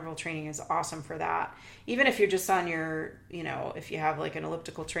 like interval training is awesome for that. Even if you're just on your, if you have like an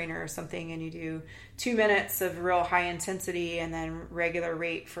elliptical trainer or something and you do 2 minutes of real high intensity and then regular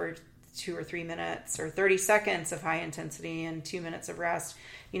rate for 2 or 3 minutes, or 30 seconds of high intensity and 2 minutes of rest,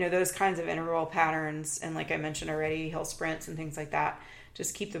 those kinds of interval patterns. And like I mentioned already, hill sprints and things like that,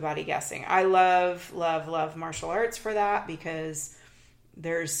 just keep the body guessing. I love, love, love martial arts for that, because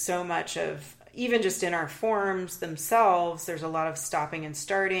there's so much of, even just in our forms themselves, there's a lot of stopping and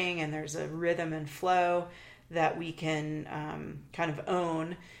starting, and there's a rhythm and flow that we can kind of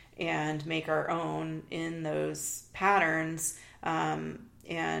own and make our own in those patterns.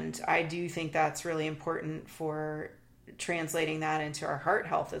 And I do think that's really important for translating that into our heart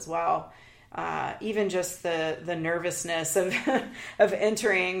health as well. Even just the nervousness of of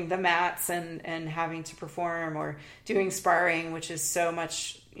entering the mats and having to perform, or doing sparring, which is so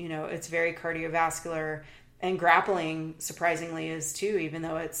much, it's very cardiovascular, and grappling surprisingly is too, even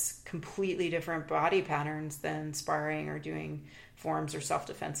though it's completely different body patterns than sparring or doing forms or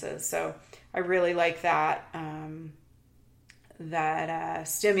self-defenses. So I really like that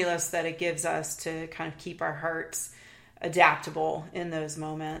stimulus that it gives us to kind of keep our hearts adaptable in those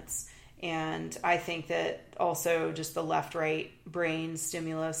moments. And I think that also just the left-right brain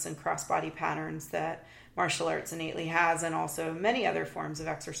stimulus and cross-body patterns that martial arts innately has, and also many other forms of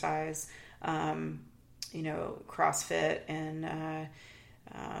exercise, CrossFit and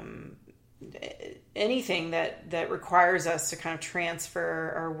anything that requires us to kind of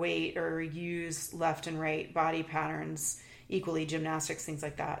transfer our weight or use left and right body patterns equally, gymnastics, things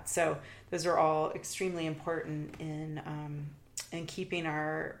like that. So those are all extremely important in keeping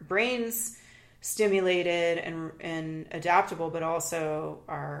our brains stimulated and adaptable, but also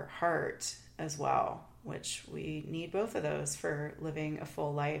our heart as well, which we need both of those for living a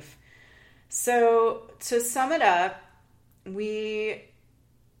full life. So to sum it up, we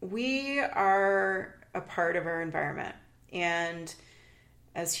are a part of our environment, and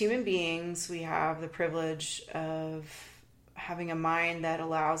as human beings, we have the privilege of having a mind that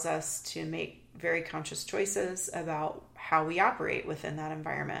allows us to make very conscious choices about how we operate within that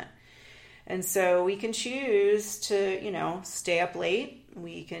environment. And so we can choose to, stay up late.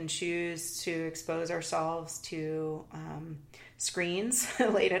 We can choose to expose ourselves to screens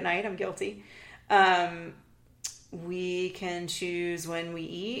late at night. I'm guilty. We can choose when we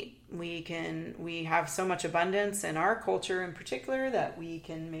eat. We have so much abundance in our culture in particular that we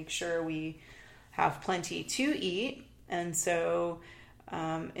can make sure we have plenty to eat. And so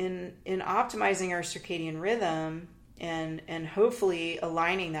in optimizing our circadian rhythm and hopefully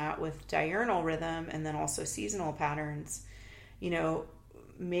aligning that with diurnal rhythm and then also seasonal patterns,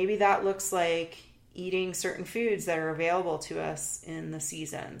 maybe that looks like eating certain foods that are available to us in the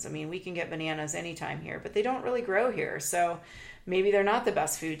seasons. I mean, we can get bananas anytime here, but they don't really grow here. So maybe they're not the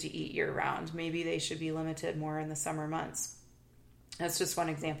best food to eat year round. Maybe they should be limited more in the summer months. That's just one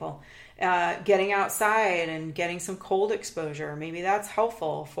example. Getting outside and getting some cold exposure, maybe that's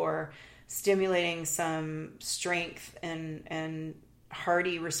helpful for stimulating some strength and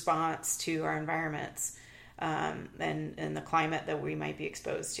hardy response to our environments and the climate that we might be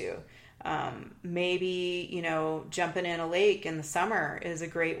exposed to. Maybe, jumping in a lake in the summer is a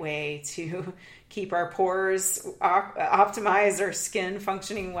great way to keep our pores optimize our skin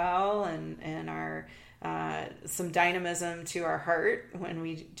functioning well and our some dynamism to our heart when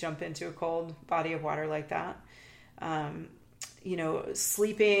we jump into a cold body of water like that.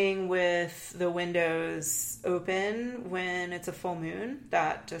 Sleeping with the windows open when it's a full moon,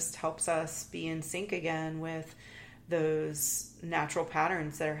 that just helps us be in sync again with those natural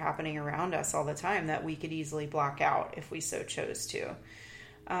patterns that are happening around us all the time that we could easily block out if we so chose to.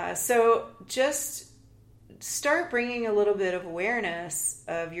 So just start bringing a little bit of awareness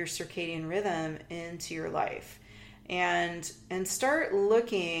of your circadian rhythm into your life and start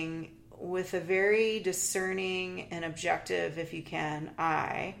looking with a very discerning and objective, if you can,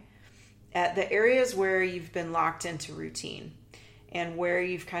 eye at the areas where you've been locked into routine and where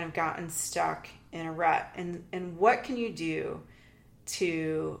you've kind of gotten stuck in a rut. And what can you do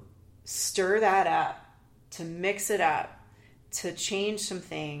to stir that up, to mix it up, to change some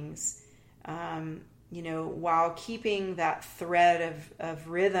things, while keeping that thread of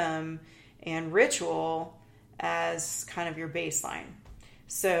rhythm and ritual as kind of your baseline.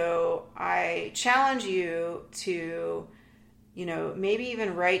 So I challenge you to, maybe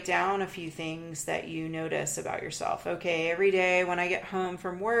even write down a few things that you notice about yourself. Okay, every day when I get home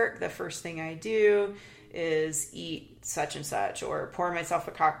from work, the first thing I do is eat such and such, or pour myself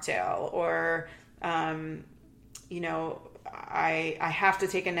a cocktail, or, I have to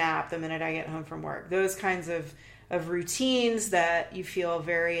take a nap the minute I get home from work. Those kinds of routines that you feel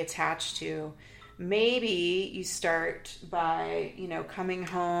very attached to. Maybe you start by, coming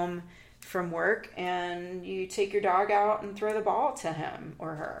home from work and you take your dog out and throw the ball to him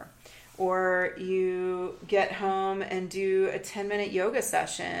or her. Or you get home and do a 10-minute yoga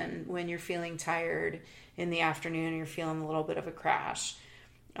session when you're feeling tired in the afternoon and you're feeling a little bit of a crash.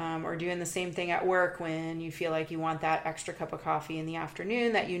 Or doing the same thing at work when you feel like you want that extra cup of coffee in the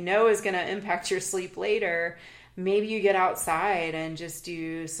afternoon that is going to impact your sleep later. Maybe you get outside and just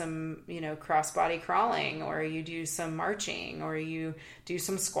do some, cross-body crawling, or you do some marching, or you do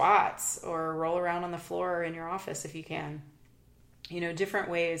some squats, or roll around on the floor in your office if you can. Different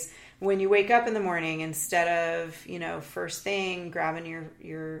ways. When you wake up in the morning, instead of, first thing grabbing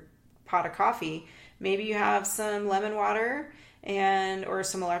your pot of coffee, maybe you have some lemon water or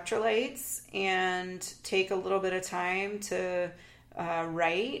some electrolytes, and take a little bit of time to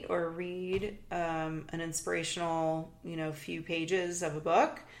write or read an inspirational, few pages of a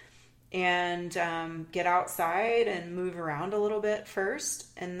book, and get outside and move around a little bit first,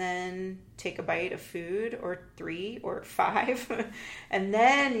 and then take a bite of food, or 3 or 5, and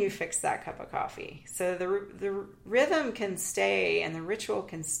then you fix that cup of coffee. So the rhythm can stay and the ritual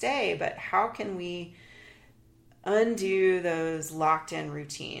can stay, but how can we undo those locked in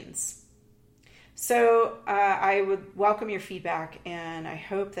routines? So I would welcome your feedback, and I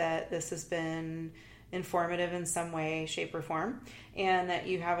hope that this has been informative in some way, shape, or form, and that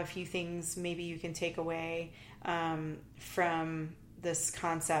you have a few things maybe you can take away from this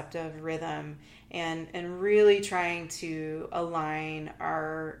concept of rhythm, and really trying to align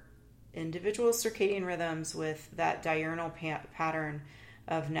our individual circadian rhythms with that diurnal pattern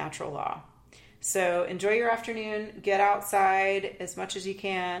of natural law. So enjoy your afternoon, get outside as much as you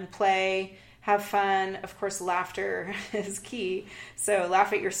can, play, have fun. Of course, laughter is key. So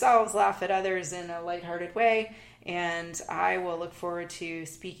laugh at yourselves, laugh at others in a lighthearted way. And I will look forward to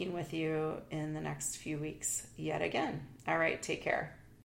speaking with you in the next few weeks yet again. All right, take care.